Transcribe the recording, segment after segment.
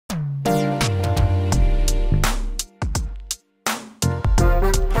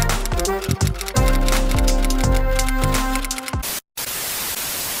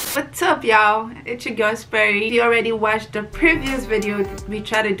up, y'all? It's your girl Sperry. You already watched the previous video. We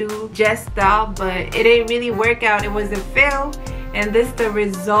tried to do jet style, but it didn't really work out. It was a fail. And this is the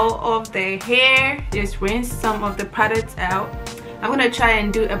result of the hair. Just rinse some of the products out. I'm gonna try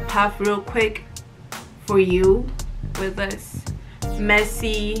and do a puff real quick for you with this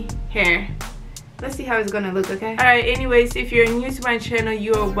messy hair. Let's see how it's gonna look, okay? Alright, anyways, if you're new to my channel,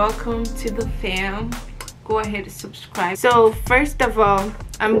 you are welcome to the fam. Go ahead and subscribe. So first of all,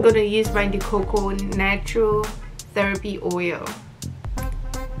 I'm gonna use my xoxo natural therapy oil.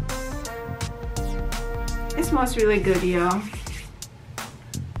 It smells really good, y'all.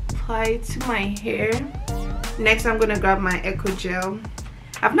 Apply it to my hair. Next, I'm gonna grab my eco gel.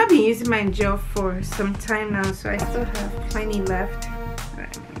 I've not been using my gel for some time now, so I still have plenty left.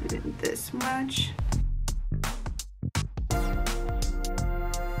 Alright, maybe this much.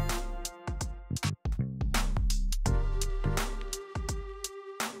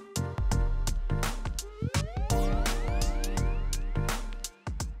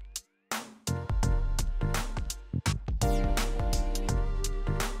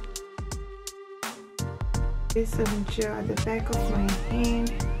 There's some gel at the back of my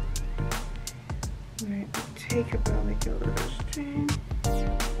hand. Alright, take about like a little strand.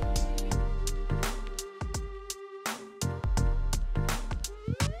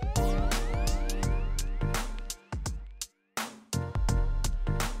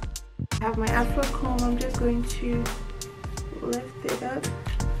 I have my afro comb. I'm just going to lift it up.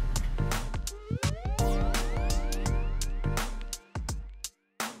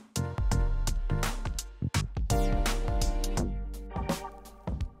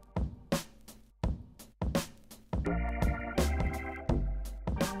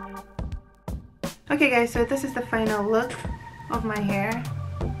 Okay guys, so this is the final look of my hair.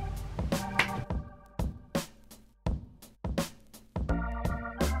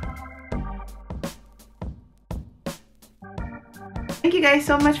 Thank you guys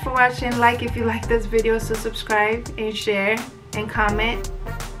so much for watching. Like if you like this video, so subscribe and share and comment.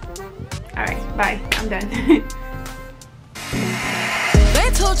 Alright, bye. I'm done. They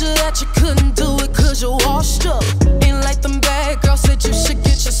told you that you couldn't do it 'cause you're washed up.